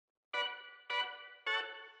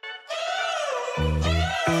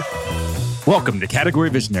Welcome to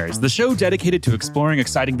Category Visionaries, the show dedicated to exploring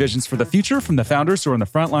exciting visions for the future from the founders who are on the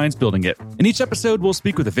front lines building it. In each episode, we'll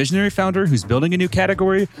speak with a visionary founder who's building a new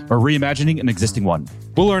category or reimagining an existing one.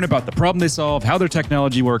 We'll learn about the problem they solve, how their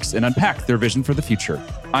technology works, and unpack their vision for the future.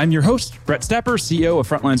 I'm your host, Brett Stapper, CEO of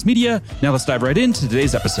Frontlines Media. Now let's dive right into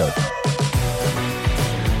today's episode.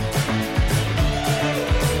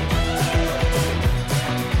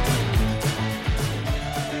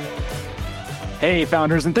 Hey,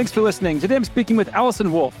 founders, and thanks for listening. Today I'm speaking with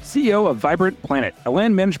Allison Wolff, CEO of Vibrant Planet, a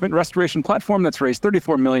land management restoration platform that's raised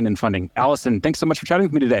 $34 million in funding. Allison, thanks so much for chatting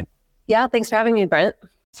with me today. Yeah, thanks for having me, Brent.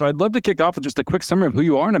 So I'd love to kick off with just a quick summary of who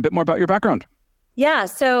you are and a bit more about your background. Yeah,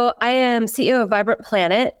 so I am CEO of Vibrant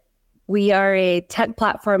Planet. We are a tech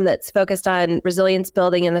platform that's focused on resilience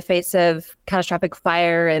building in the face of catastrophic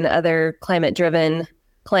fire and other climate-driven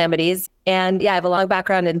calamities. And yeah, I have a long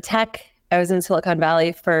background in tech. I was in Silicon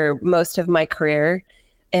Valley for most of my career,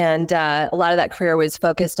 and a lot of that career was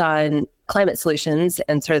focused on climate solutions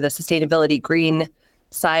and sort of the sustainability green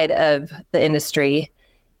side of the industry,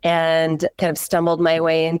 and kind of stumbled my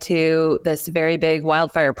way into this very big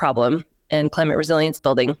wildfire problem and climate resilience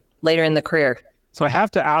building later in the career. So I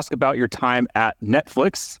have to ask about your time at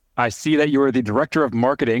Netflix. I see that you were the director of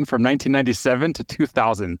marketing from 1997 to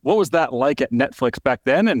 2000. What was that like at Netflix back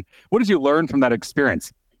then, and what did you learn from that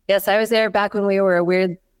experience? Yes, I was there back when we were a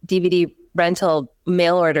weird DVD rental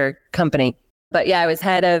mail order company. But yeah,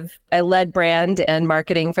 I led brand and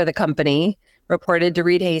marketing for the company, reported to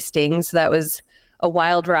Reed Hastings. That was a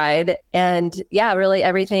wild ride. And yeah, really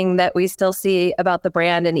everything that we still see about the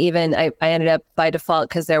brand. And even I ended up by default,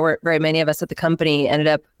 because there weren't very many of us at the company, ended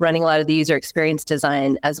up running a lot of the user experience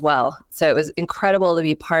design as well. So it was incredible to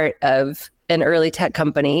be part of an early tech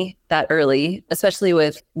company that early, especially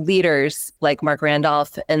with leaders like Mark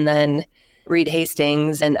Randolph and then Reed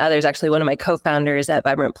Hastings and others. Actually, one of my co-founders at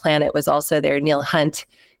Vibrant Planet was also there, Neil Hunt,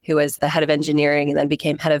 who was the head of engineering and then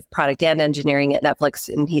became head of product and engineering at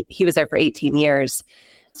Netflix. And he was there for 18 years.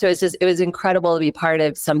 So it was incredible to be part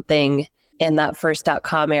of something in that first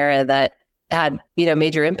 .com era that had,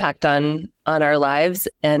 major impact on our lives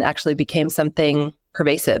and actually became something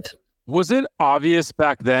pervasive. Was it obvious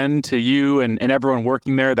back then to you and everyone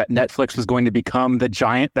working there that Netflix was going to become the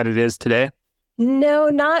giant that it is today? No,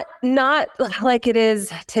 not like it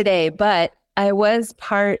is today, but I was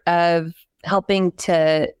part of helping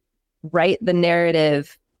to write the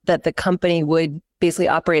narrative that the company would basically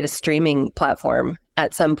operate a streaming platform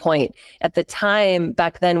at some point. At the time,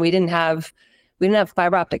 back then, we didn't have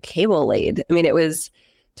fiber optic cable laid. I mean, it was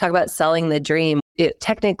talk about selling the dream. It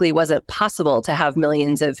technically wasn't possible to have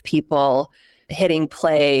millions of people hitting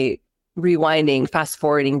play, rewinding, fast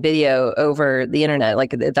forwarding video over the internet.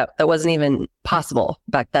 Like that wasn't even possible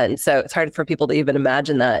back then. So it's hard for people to even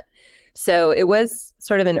imagine that. So it was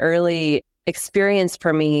sort of an early experience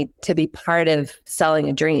for me to be part of selling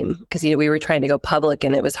a dream, because we were trying to go public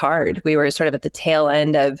and it was hard. We were sort of at the tail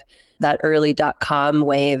end of that early .com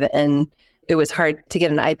wave, and it was hard to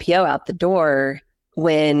get an IPO out the door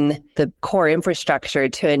when the core infrastructure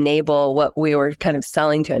to enable what we were kind of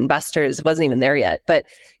selling to investors wasn't even there yet. But,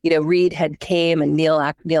 Reed had came, and Neil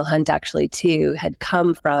Hunt actually too had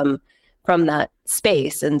come from that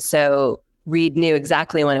space. And so Reed knew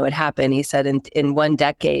exactly when it would happen. He said, in 1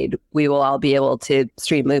 decade, we will all be able to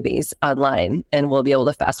stream movies online, and we'll be able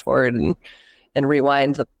to fast forward and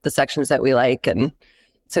rewind the sections that we like. And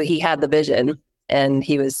so he had the vision, and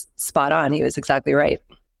he was spot on. He was exactly right.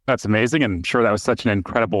 That's amazing. And I'm sure that was such an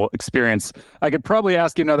incredible experience. I could probably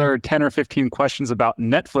ask you another 10 or 15 questions about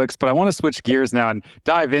Netflix, but I want to switch gears now and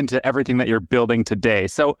dive into everything that you're building today.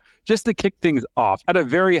 So just to kick things off, at a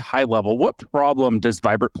very high level, what problem does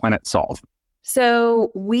Vibrant Planet solve?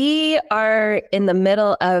 So we are in the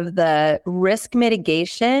middle of the risk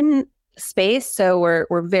mitigation space. So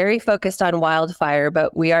we're very focused on wildfire,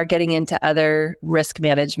 but we are getting into other risk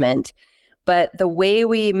management. But the way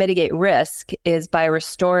we mitigate risk is by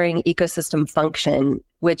restoring ecosystem function,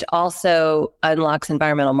 which also unlocks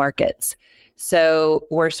environmental markets. So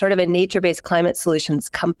we're sort of a nature-based climate solutions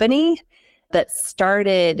company that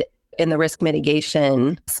started in the risk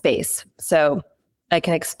mitigation space. So I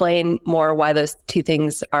can explain more why those two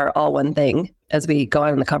things are all one thing as we go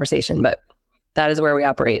on in the conversation, but that is where we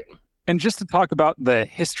operate. And just to talk about the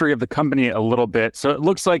history of the company a little bit. So it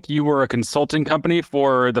looks like you were a consulting company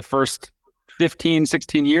for the first 15,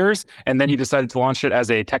 16 years, and then you decided to launch it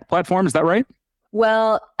as a tech platform. Is that right?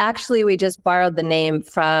 Well, actually, we just borrowed the name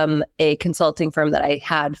from a consulting firm that I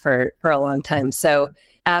had for a long time. So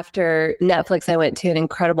after Netflix, I went to an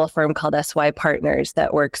incredible firm called SY Partners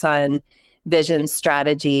that works on vision,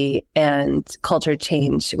 strategy, and culture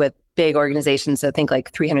change with big organizations, so think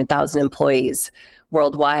like 300,000 employees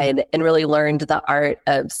worldwide, and really learned the art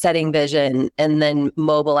of setting vision and then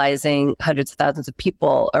mobilizing hundreds of thousands of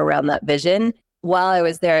people around that vision. While I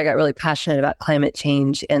was there, I got really passionate about climate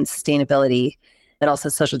change and sustainability and also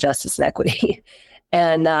social justice and equity.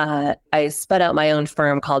 And I spun out my own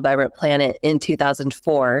firm called Vibrant Planet in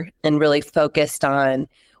 2004 and really focused on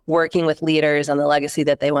working with leaders on the legacy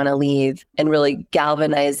that they want to leave and really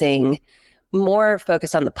galvanizing, more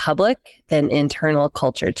focused on the public than internal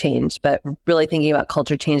culture change, but really thinking about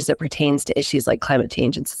culture change that pertains to issues like climate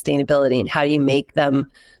change and sustainability, and how do you make them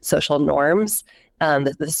social norms,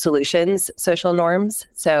 the solutions, social norms.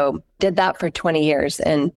 So did that for 20 years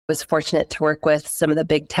and was fortunate to work with some of the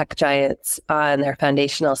big tech giants on their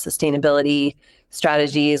foundational sustainability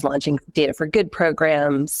strategies, launching data for good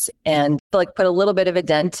programs, and like put a little bit of a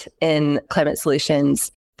dent in climate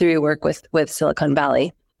solutions through work with Silicon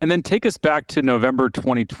Valley. And then take us back to November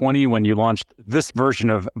 2020 when you launched this version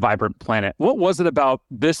of Vibrant Planet. What was it about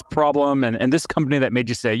this problem and this company that made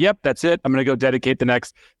you say, yep, that's it. I'm going to go dedicate the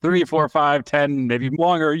next 3, 4, 5, 10, maybe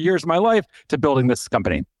longer years of my life to building this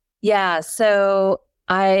company? Yeah. So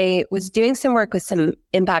I was doing some work with some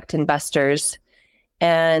impact investors,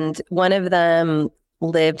 and one of them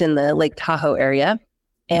lived in the Lake Tahoe area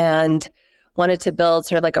and wanted to build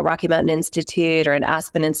sort of like a Rocky Mountain Institute or an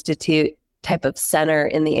Aspen Institute type of center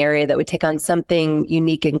in the area that would take on something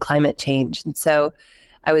unique in climate change. And so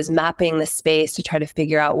I was mapping the space to try to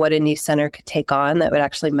figure out what a new center could take on that would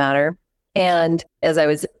actually matter. And as I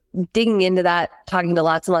was digging into that, talking to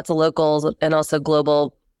lots and lots of locals and also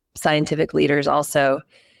global scientific leaders also,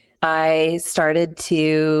 I started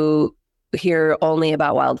to hear only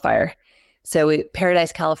about wildfire. So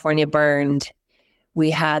Paradise, California burned. We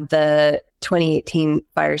had the 2018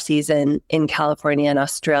 fire season in California and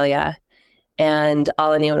Australia. And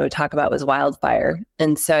all anyone would talk about was wildfire.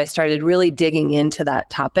 And so I started really digging into that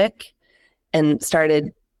topic and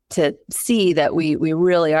started to see that we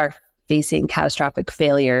really are facing catastrophic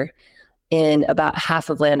failure in about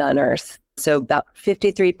half of land on Earth. So about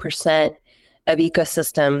 53% of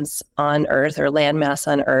ecosystems on Earth, or landmass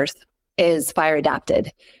on Earth, is fire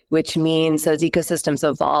adapted, which means those ecosystems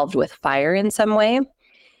evolved with fire in some way.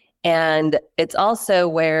 And it's also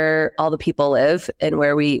where all the people live and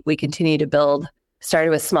where we continue to build.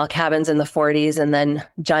 Started with small cabins in the 40s and then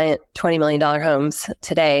giant $20 million homes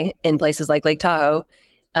today in places like Lake Tahoe.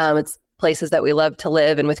 It's places that we love to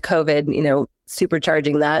live. And with COVID,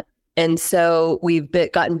 supercharging that. And so we've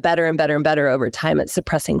gotten better and better and better over time at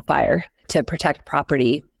suppressing fire to protect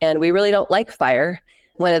property. And we really don't like fire.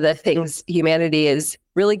 One of the things humanity is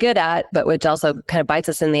really good at, but which also kind of bites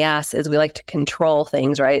us in the ass, is we like to control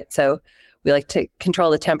things, right? So we like to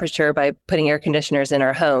control the temperature by putting air conditioners in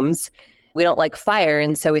our homes. We don't like fire,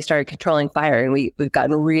 and so we started controlling fire, and we've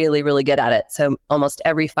gotten really, really good at it. So almost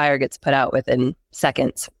every fire gets put out within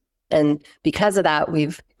seconds. And because of that,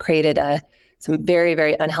 we've created some very,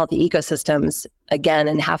 very unhealthy ecosystems, again,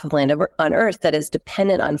 in half of land on Earth that is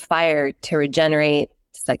dependent on fire to regenerate,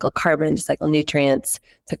 to cycle carbon, to cycle nutrients,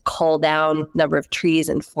 to cull down number of trees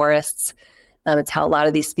and forests. It's how a lot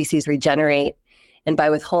of these species regenerate. And by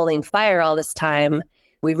withholding fire all this time,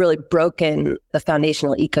 we've really broken the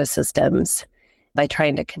foundational ecosystems by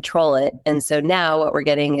trying to control it. And so now what we're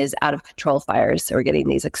getting is out of control fires. So we're getting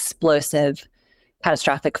these explosive,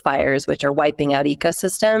 catastrophic fires, which are wiping out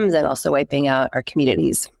ecosystems and also wiping out our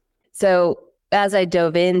communities. So as I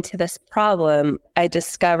dove into this problem, I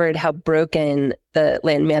discovered how broken the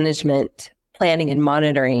land management planning and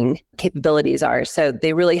monitoring capabilities are. So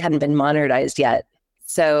they really hadn't been modernized yet.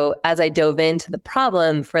 So as I dove into the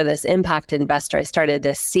problem for this impact investor, I started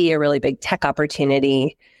to see a really big tech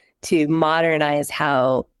opportunity to modernize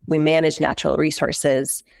how we manage natural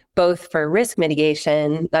resources, both for risk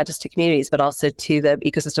mitigation, not just to communities, but also to the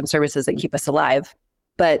ecosystem services that keep us alive,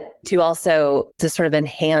 but to also to sort of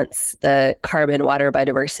enhance the carbon, water,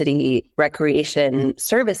 biodiversity, recreation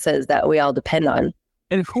services that we all depend on.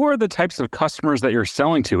 And who are the types of customers that you're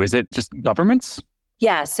selling to? Is it just governments?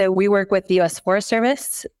 Yeah, so we work with the U.S. Forest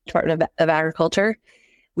Service, Department of Agriculture.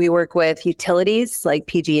 We work with utilities like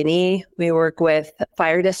PG&E. We work with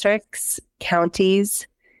fire districts, counties,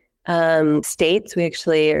 states. We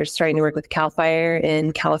actually are starting to work with CAL FIRE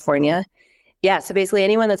in California. Yeah, so basically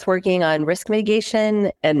anyone that's working on risk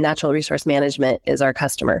mitigation and natural resource management is our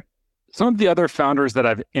customer. Some of the other founders that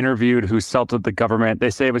I've interviewed who sell to the government, they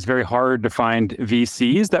say it was very hard to find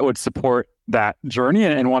VCs that would support that journey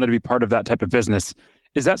and wanted to be part of that type of business.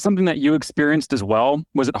 Is that something that you experienced as well?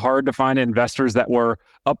 Was it hard to find investors that were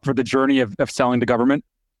up for the journey of selling to government?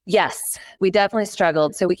 Yes, we definitely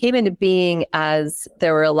struggled. So we came into being as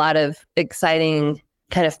there were a lot of exciting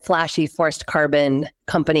kind of flashy forced carbon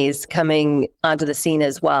companies coming onto the scene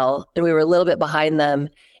as well. And we were a little bit behind them.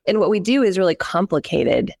 And what we do is really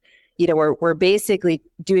complicated. We're basically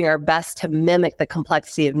doing our best to mimic the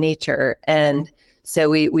complexity of nature. And so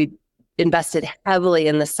we invested heavily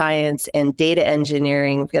in the science and data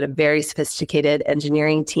engineering. We've got a very sophisticated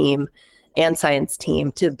engineering team and science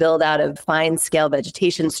team to build out a fine scale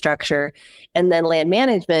vegetation structure. And then land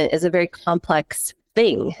management is a very complex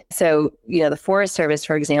thing. So, the Forest Service,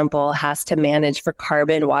 for example, has to manage for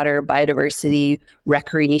carbon, water, biodiversity,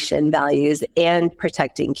 recreation values, and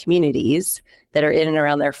protecting communities that are in and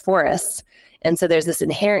around their forests. And so there's this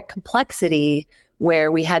inherent complexity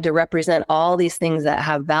where we had to represent all these things that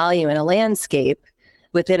have value in a landscape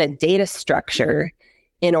within a data structure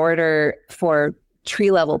in order for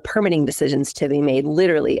tree level permitting decisions to be made,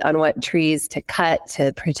 literally on what trees to cut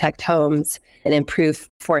to protect homes and improve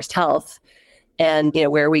forest health. And,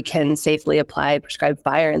 where we can safely apply prescribed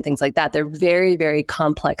fire and things like that. They're very, very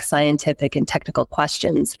complex scientific and technical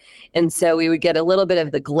questions. And so we would get a little bit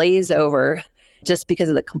of the glaze over just because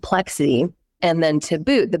of the complexity. And then to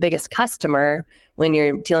boot, the biggest customer when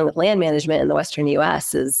you're dealing with land management in the Western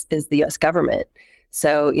US is the US government.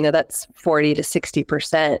 So, that's 40 to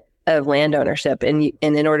 60% of land ownership. And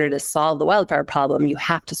in order to solve the wildfire problem, you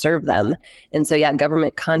have to serve them. And so,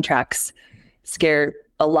 government contracts scare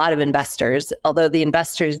a lot of investors, although the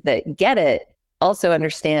investors that get it also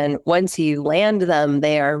understand once you land them,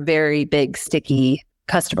 they are very big, sticky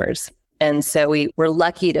customers. And so we were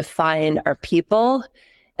lucky to find our people,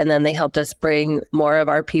 and then they helped us bring more of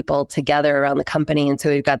our people together around the company. And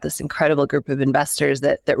so we've got this incredible group of investors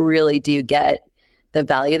that really do get the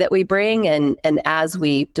value that we bring. And as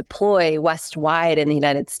we deploy west-wide in the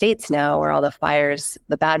United States now, where all the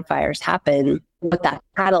bad fires happen, what that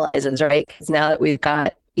catalyzes, right? Because now that we've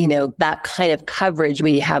got, that kind of coverage,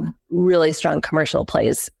 we have really strong commercial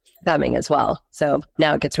plays coming as well. So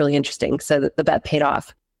now it gets really interesting. So the bet paid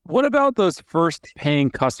off. What about those first paying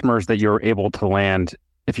customers that you were able to land?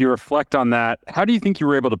 If you reflect on that, how do you think you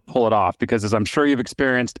were able to pull it off? Because as I'm sure you've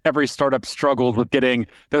experienced, every startup struggled with getting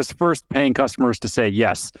those first paying customers to say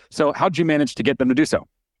yes. So how'd you manage to get them to do so?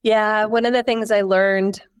 Yeah, one of the things I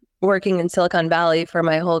learned working in Silicon Valley for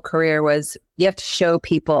my whole career was you have to show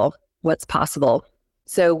people what's possible.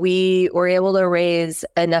 So we were able to raise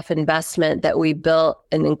enough investment that we built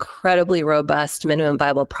an incredibly robust minimum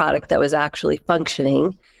viable product that was actually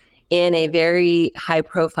functioning in a very high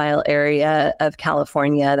profile area of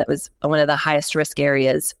California that was one of the highest risk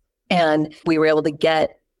areas. And we were able to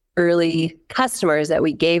get early customers that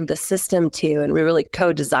we gave the system to, and we really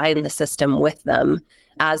co-designed the system with them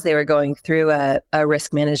as they were going through a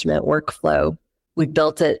risk management workflow. We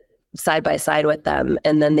built it side by side with them,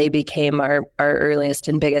 and then they became our earliest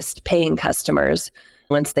and biggest paying customers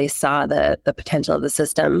once they saw the potential of the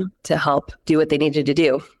system to help do what they needed to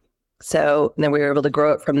do. So then we were able to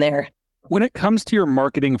grow it from there. When it comes to your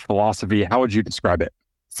marketing philosophy, how would you describe it?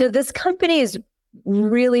 So this company is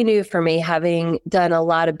really new for me, having done a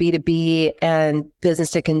lot of B2B and business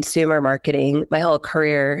to consumer marketing my whole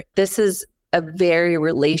career. This is a very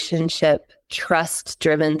relationship,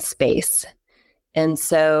 trust-driven space. And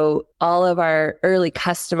so all of our early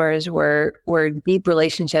customers were deep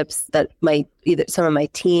relationships that either some of my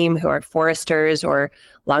team who are foresters or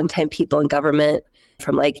longtime people in government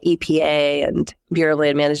from like EPA and Bureau of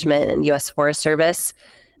Land Management and US Forest Service,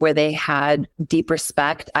 where they had deep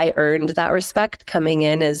respect. I earned that respect coming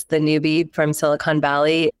in as the newbie from Silicon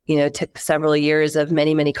Valley. Took several years of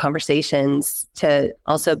many, many conversations to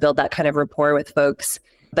also build that kind of rapport with folks.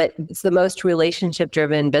 But it's the most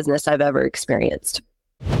relationship-driven business I've ever experienced.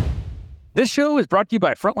 This show is brought to you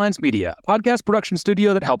by Frontlines Media, a podcast production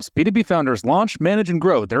studio that helps B2B founders launch, manage, and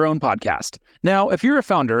grow their own podcast. Now, if you're a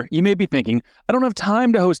founder, you may be thinking, I don't have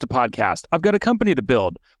time to host a podcast. I've got a company to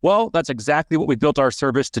build. Well, that's exactly what we built our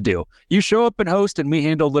service to do. You show up and host, and we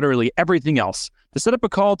handle literally everything else. To set up a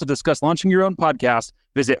call to discuss launching your own podcast,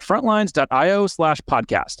 visit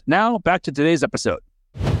frontlines.io/podcast. Now, back to today's episode.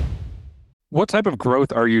 What type of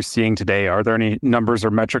growth are you seeing today? Are there any numbers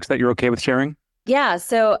or metrics that you're okay with sharing? Yeah,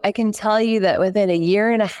 so I can tell you that within a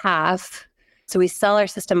year and a half, so we sell our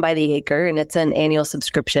system by the acre and it's an annual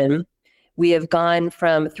subscription. We have gone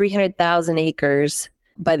from 300,000 acres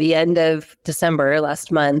by the end of December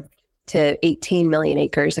last month to 18 million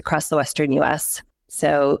acres across the Western US.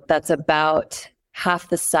 So that's about half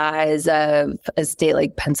the size of a state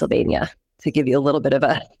like Pennsylvania, to give you a little bit of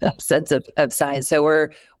a sense of size. So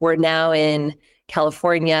we're now in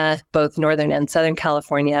California, both Northern and Southern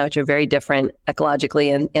California, which are very different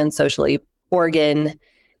ecologically and socially, Oregon,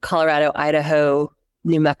 Colorado, Idaho,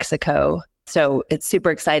 New Mexico. So it's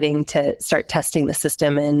super exciting to start testing the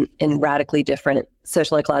system in radically different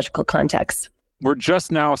social ecological contexts. We're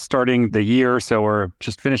just now starting the year, so we're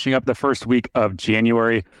just finishing up the first week of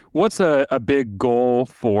January. What's a big goal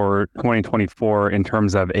for 2024 in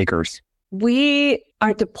terms of acres? We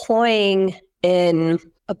are deploying in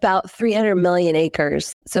about 300 million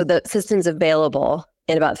acres. So the system's available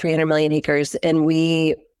in about 300 million acres, and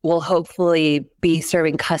we will hopefully be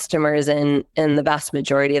serving customers in the vast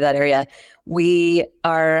majority of that area. We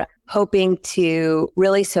are hoping to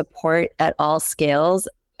really support at all scales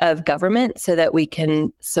of government so that we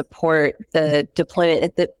can support the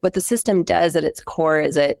deployment. What the system does at its core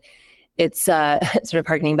is it's sort of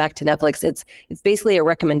harkening back to Netflix. It's basically a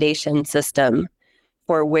recommendation system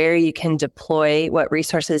for where you can deploy what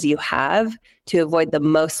resources you have to avoid the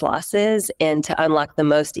most losses and to unlock the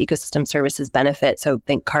most ecosystem services benefit. So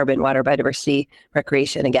think carbon, water, biodiversity,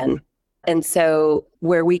 recreation again. And so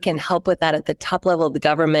where we can help with that at the top level of the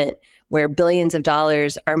government, where billions of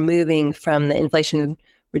dollars are moving from the Inflation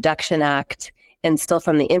Reduction Act and still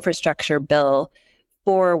from the infrastructure bill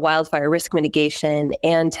for wildfire risk mitigation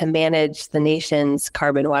and to manage the nation's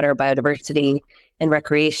carbon, water, biodiversity, and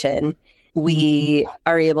recreation, we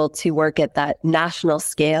are able to work at that national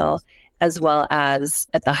scale as well as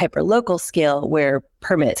at the hyper-local scale where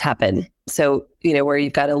permits happen. So, where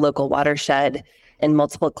you've got a local watershed and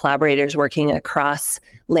multiple collaborators working across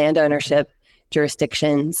land ownership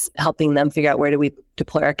jurisdictions, helping them figure out where do we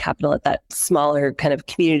deploy our capital at that smaller kind of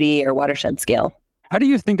community or watershed scale. How do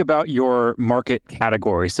you think about your market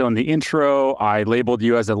category? So in the intro, I labeled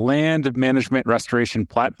you as a land management restoration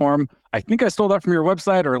platform. I think I stole that from your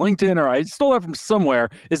website or LinkedIn, or I stole that from somewhere.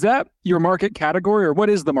 Is that your market category, or what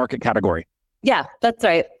is the market category? Yeah, that's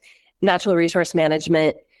right. Natural resource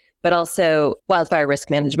management, but also wildfire risk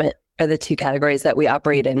management are the two categories that we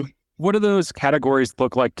operate in. What do those categories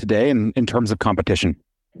look like today in terms of competition?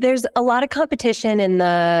 There's a lot of competition in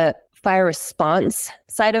the fire response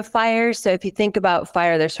side of fire. So if you think about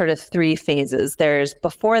fire, there's sort of three phases. There's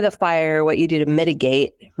before the fire, what you do to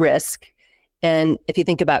mitigate risk. And if you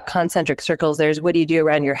think about concentric circles, there's what do you do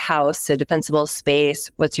around your house? So defensible space,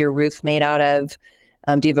 what's your roof made out of?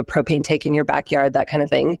 Do you have a propane tank in your backyard? That kind of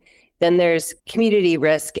thing. Then there's community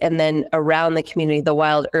risk, and then around the community, the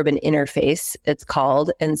wild urban interface, it's called.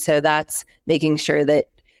 And so that's making sure that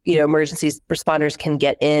emergency responders can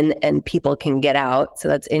get in and people can get out. So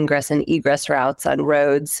that's ingress and egress routes on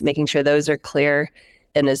roads, making sure those are clear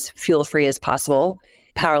and as fuel-free as possible.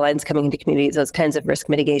 Power lines coming into communities, those kinds of risk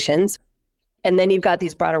mitigations. And then you've got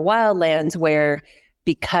these broader wildlands where,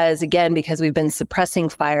 because we've been suppressing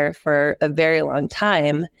fire for a very long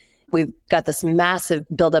time, we've got this massive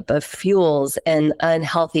buildup of fuels and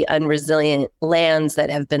unhealthy, unresilient lands that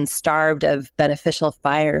have been starved of beneficial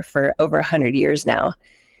fire for over 100 years now.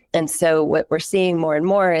 And so what we're seeing more and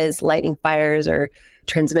more is lightning fires or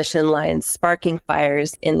transmission lines sparking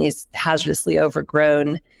fires in these hazardously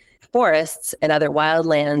overgrown forests and other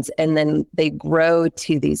wildlands. And then they grow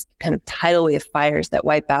to these kind of tidal wave fires that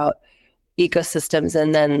wipe out ecosystems.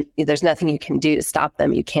 And then there's nothing you can do to stop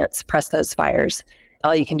them. You can't suppress those fires.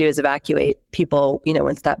 All you can do is evacuate people,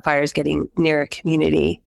 once that fire is getting near a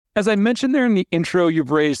community. As I mentioned there in the intro,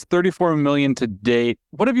 you've raised $34 million to date.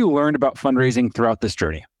 What have you learned about fundraising throughout this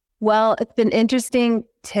journey? Well, it's been interesting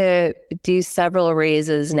to do several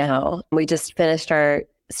raises now. We just finished our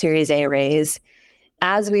Series A raise.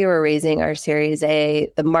 As we were raising our Series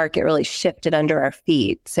A, the market really shifted under our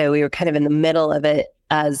feet. So we were kind of in the middle of it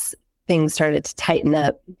as things started to tighten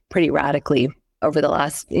up pretty radically over the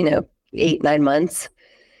last, 8-9 months.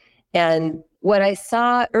 And what I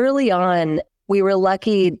saw early on, we were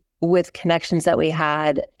lucky with connections that we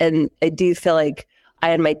had. And I do feel like I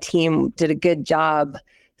and my team did a good job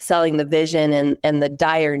selling the vision and the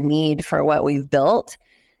dire need for what we've built.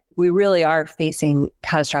 We really are facing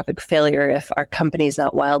catastrophic failure if our company is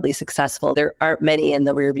not wildly successful. There aren't many in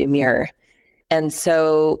the rearview mirror. And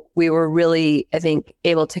so we were really, I think,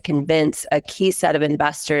 able to convince a key set of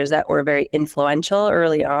investors that were very influential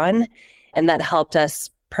early on. And that helped us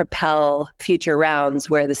propel future rounds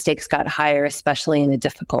where the stakes got higher, especially in a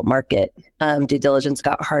difficult market. Due diligence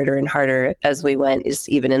got harder and harder as we went,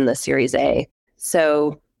 even in the Series A.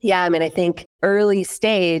 So yeah, I think early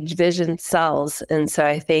stage vision sells. And so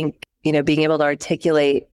I think, being able to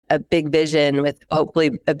articulate a big vision with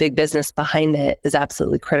hopefully a big business behind it is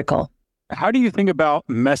absolutely critical. How do you think about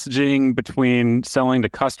messaging between selling to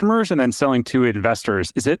customers and then selling to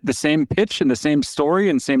investors? Is it the same pitch and the same story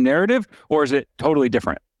and same narrative, or is it totally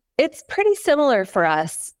different? It's pretty similar for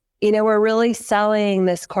us. We're really selling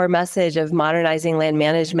this core message of modernizing land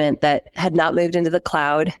management that had not moved into the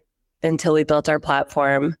cloud. until we built our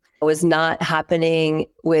platform. It was not happening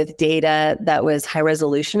with data that was high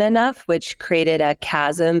resolution enough, which created a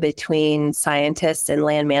chasm between scientists and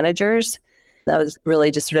land managers. That was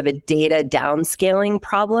really just sort of a data downscaling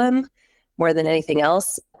problem more than anything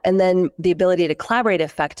else. And then the ability to collaborate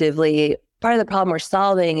effectively. Part of the problem we're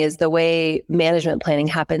solving is the way management planning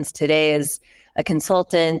happens today is a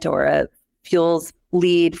consultant or a fuels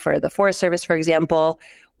lead for the Forest Service, for example,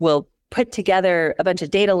 will put together a bunch of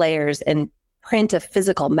data layers and print a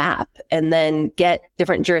physical map and then get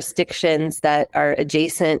different jurisdictions that are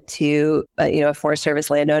adjacent to a Forest Service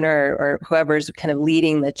landowner or whoever's kind of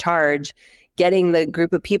leading the charge, getting the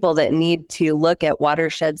group of people that need to look at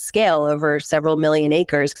watershed scale over several million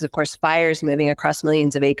acres, because of course fires moving across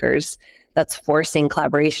millions of acres, that's forcing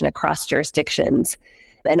collaboration across jurisdictions.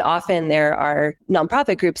 And often there are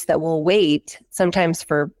nonprofit groups that will wait, sometimes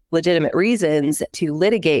for legitimate reasons, to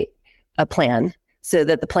litigate a plan so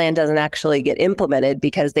that the plan doesn't actually get implemented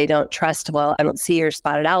because they don't trust, well, I don't see your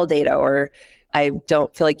spotted owl data, or I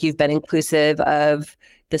don't feel like you've been inclusive of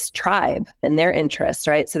this tribe and their interests,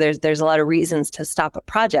 right? So there's a lot of reasons to stop a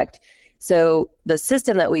project. So the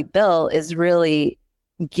system that we built is really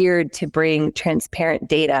geared to bring transparent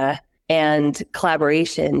data and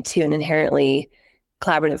collaboration to an inherently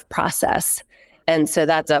collaborative process. And so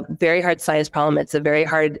that's a very hard science problem. It's a very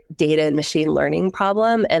hard data and machine learning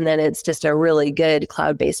problem. And then it's just a really good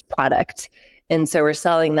cloud-based product. And so we're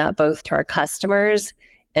selling that both to our customers,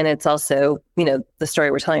 and it's also, the story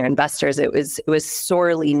we're telling our investors. It was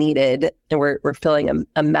sorely needed, and we're filling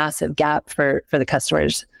a massive gap for the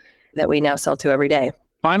customers that we now sell to every day.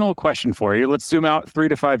 Final question for you. Let's zoom out 3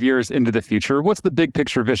 to 5 years into the future. What's the big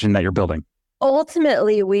picture vision that you're building?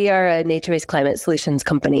 Ultimately, we are a nature-based climate solutions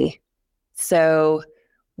company. So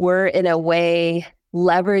we're in a way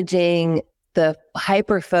leveraging the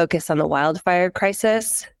hyper focus on the wildfire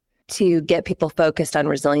crisis to get people focused on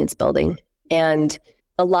resilience building. And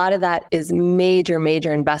a lot of that is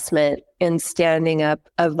major investment in standing up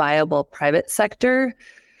a viable private sector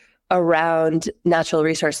around natural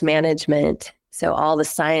resource management. So all the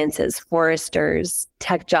sciences, foresters,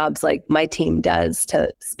 tech jobs like my team does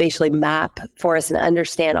to spatially map forests and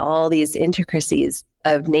understand all these intricacies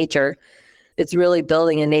of nature. It's really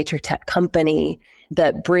building a nature tech company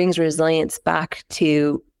that brings resilience back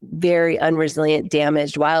to very unresilient,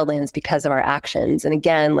 damaged wildlands because of our actions. And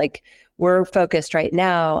again, we're focused right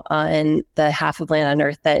now on the half of land on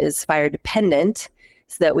Earth that is fire dependent,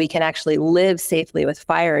 so that we can actually live safely with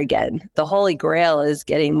fire again. The holy grail is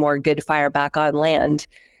getting more good fire back on land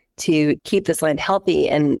to keep this land healthy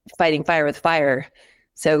and fighting fire with fire.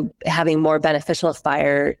 So having more beneficial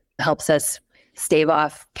fire helps us stave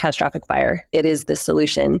off catastrophic fire. It is the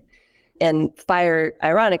solution. And fire,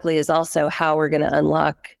 ironically, is also how we're going to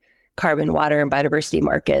unlock carbon, water, and biodiversity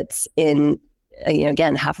markets in,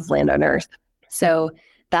 again, half of land on Earth. So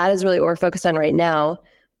that is really what we're focused on right now.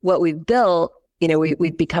 What we've built,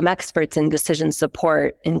 we've become experts in decision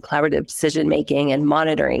support and collaborative decision making and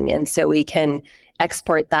monitoring. And so we can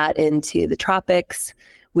export that into the tropics.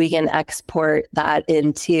 We can export that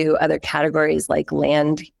into other categories like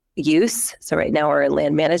land use. So right now we're in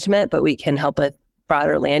land management, but we can help with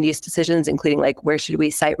broader land use decisions, including where should we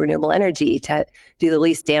site renewable energy to do the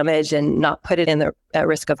least damage and not put it at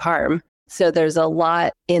risk of harm. So there's a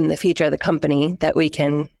lot in the future of the company that we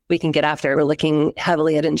can get after. We're looking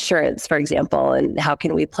heavily at insurance, for example, and how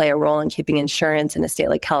can we play a role in keeping insurance in a state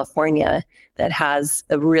like California that has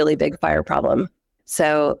a really big fire problem.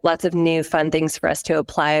 So lots of new fun things for us to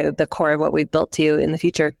apply the core of what we've built to in the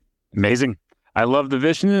future. Amazing. I love the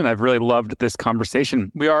vision, and I've really loved this conversation.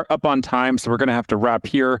 We are up on time, so we're going to have to wrap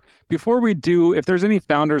here. Before we do, if there's any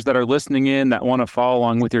founders that are listening in that want to follow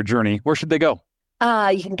along with your journey, where should they go?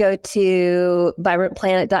 You can go to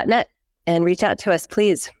vibrantplanet.net and reach out to us,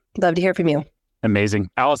 please. Love to hear from you. Amazing.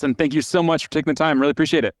 Allison, thank you so much for taking the time. Really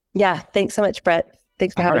appreciate it. Yeah, thanks so much, Brett.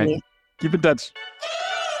 Thanks for having me. Keep in touch.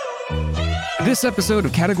 This episode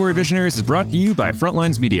of Category Visionaries is brought to you by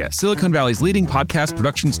Frontlines Media, Silicon Valley's leading podcast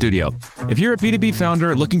production studio. If you're a B2B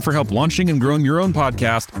founder looking for help launching and growing your own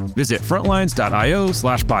podcast, visit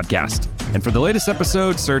frontlines.io/podcast. And for the latest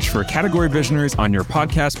episode, search for Category Visionaries on your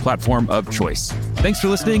podcast platform of choice. Thanks for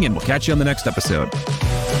listening, and we'll catch you on the next episode.